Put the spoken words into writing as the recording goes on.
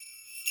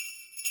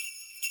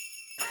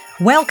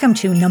Welcome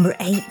to number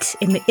 8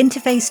 in the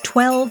Interface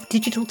 12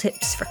 Digital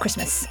Tips for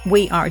Christmas.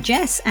 We are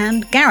Jess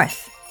and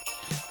Gareth.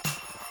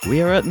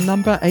 We are at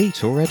number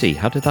 8 already.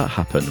 How did that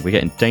happen? We're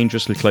getting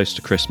dangerously close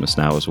to Christmas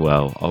now as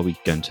well. Are we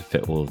going to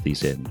fit all of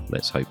these in?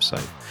 Let's hope so.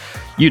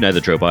 You know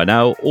the drill by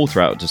now. All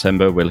throughout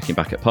December, we're looking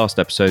back at past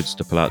episodes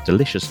to pull out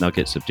delicious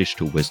nuggets of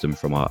digital wisdom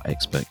from our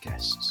expert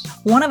guests.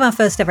 One of our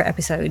first ever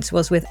episodes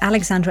was with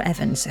Alexandra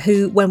Evans,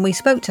 who, when we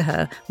spoke to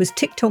her, was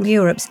TikTok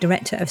Europe's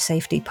Director of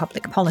Safety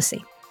Public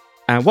Policy.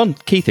 And one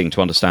key thing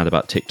to understand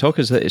about TikTok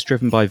is that it's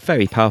driven by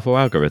very powerful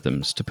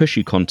algorithms to push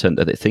you content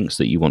that it thinks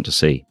that you want to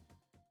see.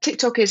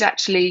 TikTok is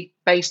actually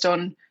based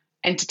on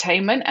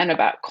entertainment and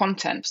about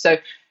content. So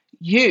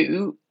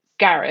you,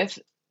 Gareth,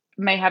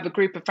 may have a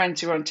group of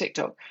friends who are on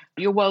TikTok.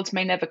 Your worlds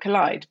may never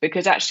collide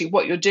because actually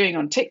what you're doing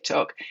on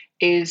TikTok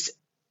is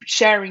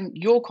sharing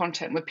your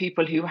content with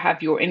people who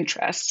have your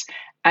interests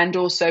and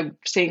also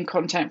seeing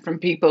content from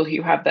people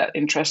who have that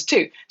interest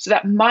too. So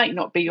that might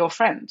not be your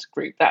friend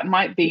group. That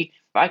might be,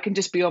 I can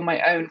just be on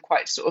my own,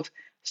 quite sort of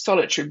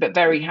solitary but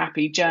very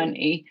happy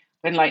journey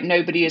when like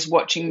nobody is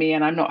watching me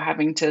and I'm not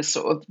having to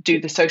sort of do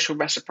the social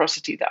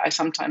reciprocity that I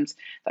sometimes,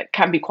 that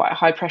can be quite a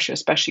high pressure,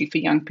 especially for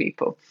young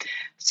people.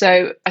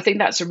 So I think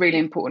that's a really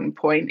important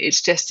point.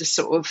 It's just a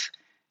sort of,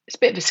 it's a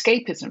bit of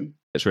escapism.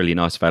 It's really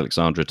nice of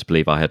Alexandra to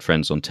believe I had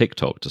friends on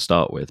TikTok to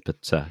start with,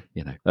 but that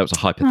was a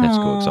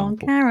hypothetical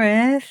example.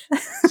 Gareth.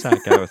 Sad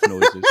Gareth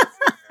noises.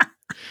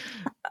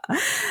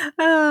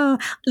 Oh,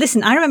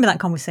 listen, I remember that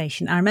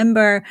conversation. I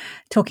remember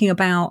talking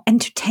about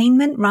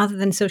entertainment rather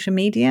than social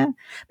media.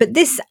 But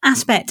this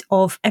aspect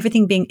of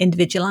everything being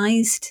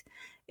individualized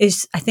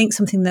is, I think,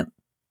 something that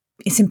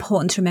is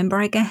important to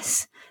remember, I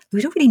guess.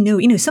 We don't really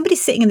know,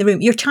 somebody's sitting in the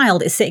room, your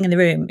child is sitting in the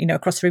room,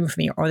 across the room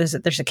from you, or there's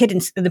a kid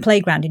in the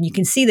playground and you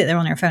can see that they're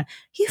on their phone.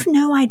 You have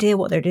no idea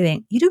what they're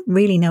doing. You don't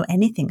really know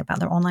anything about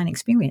their online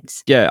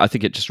experience. Yeah, I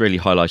think it just really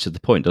highlighted the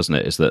point, doesn't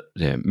it? Is that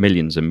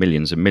millions and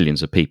millions and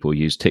millions of people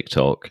use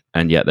TikTok,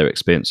 and yet their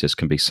experiences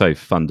can be so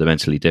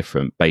fundamentally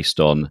different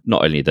based on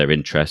not only their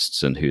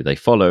interests and who they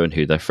follow and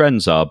who their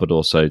friends are, but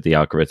also the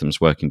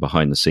algorithms working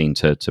behind the scene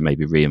to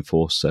maybe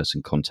reinforce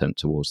certain content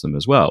towards them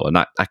as well. And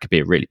that could be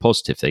a really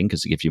positive thing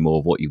because it gives you more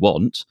of what you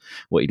want,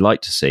 what you'd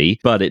like to see,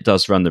 but it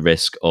does run the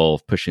risk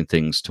of pushing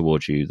things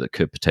towards you that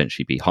could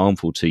potentially be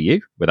harmful to you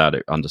without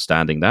it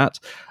understanding that.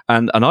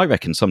 And I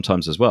reckon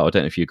sometimes as well, I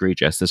don't know if you agree,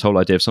 Jess, this whole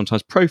idea of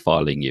sometimes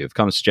profiling you, of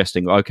kind of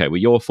suggesting, okay, well,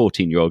 you're a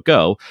 14-year-old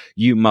girl,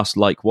 you must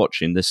like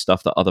watching this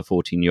stuff that other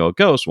 14-year-old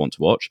girls want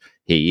to watch.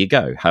 Here you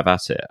go, have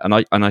at it. And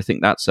I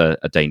think that's a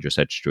dangerous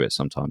edge to it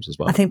sometimes as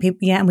well. I think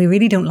people, and we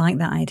really don't like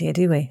that idea,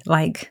 do we?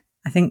 Like,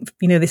 I think,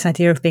 this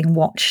idea of being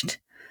watched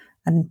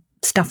and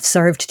stuff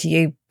served to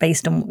you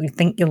based on what we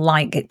think you'll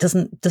like, it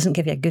doesn't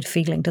give you a good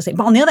feeling, does it?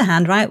 But on the other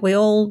hand, right, we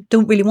all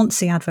don't really want to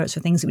see adverts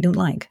for things that we don't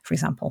like, for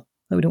example,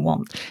 that we don't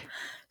want.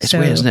 It's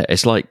weird, isn't it?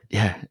 It's like,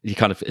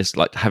 it's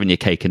like having your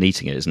cake and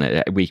eating it, isn't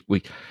it?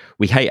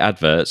 We hate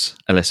adverts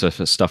unless it's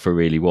for stuff we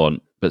really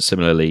want, but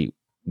similarly,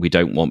 we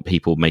don't want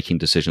people making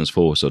decisions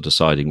for us or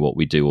deciding what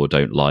we do or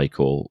don't like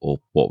or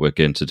what we're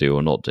going to do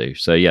or not do.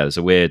 So yeah, there's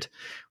a weird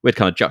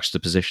kind of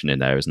juxtaposition in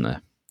there, isn't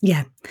there?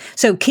 Yeah.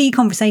 So key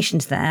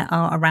conversations there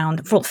are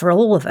around, for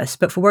all of us,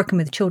 but for working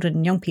with children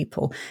and young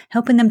people,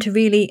 helping them to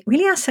really,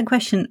 really ask the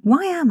question,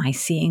 why am I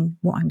seeing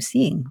what I'm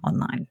seeing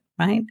online,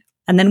 right?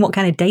 And then what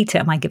kind of data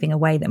am I giving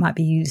away that might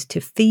be used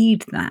to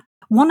feed that?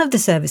 One of the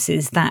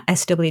services that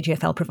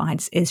SWGFL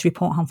provides is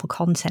Report Harmful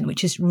Content,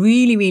 which is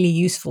really, really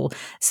useful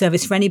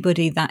service for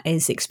anybody that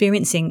is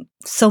experiencing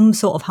some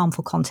sort of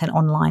harmful content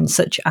online,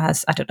 such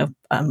as,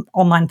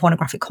 online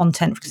pornographic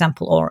content, for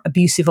example, or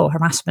abusive or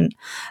harassment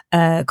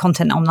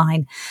content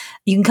online.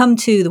 You can come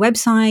to the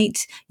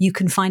website, you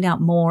can find out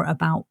more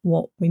about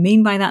what we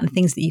mean by that and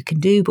things that you can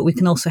do, but we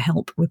can also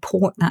help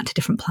report that to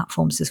different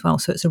platforms as well.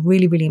 So it's a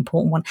really, really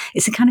important one.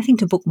 It's the kind of thing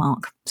to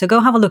bookmark. So go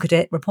have a look at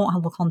it,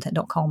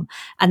 reportharmfulcontent.com,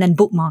 and then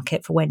bookmark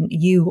it for when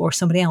you or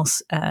somebody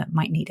else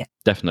might need it.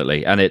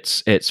 Definitely. And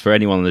it's for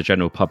anyone in the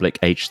general public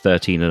aged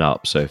 13 and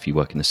up. So if you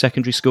work in a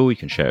secondary school, you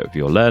can share it with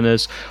your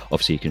learners.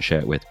 Obviously, you can share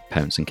it with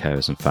parents and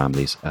carers and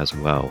families as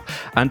well.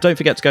 And don't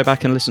forget to go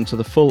back and listen to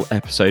the full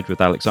episode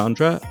with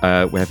Alexandra,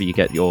 wherever you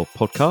get your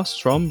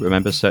podcasts from.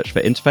 Remember, search for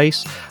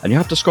Interface. And you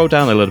have to scroll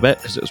down a little bit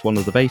because it was one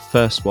of the very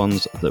first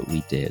ones that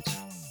we did.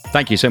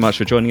 Thank you so much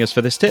for joining us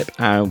for this tip,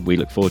 and we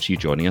look forward to you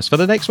joining us for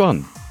the next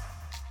one.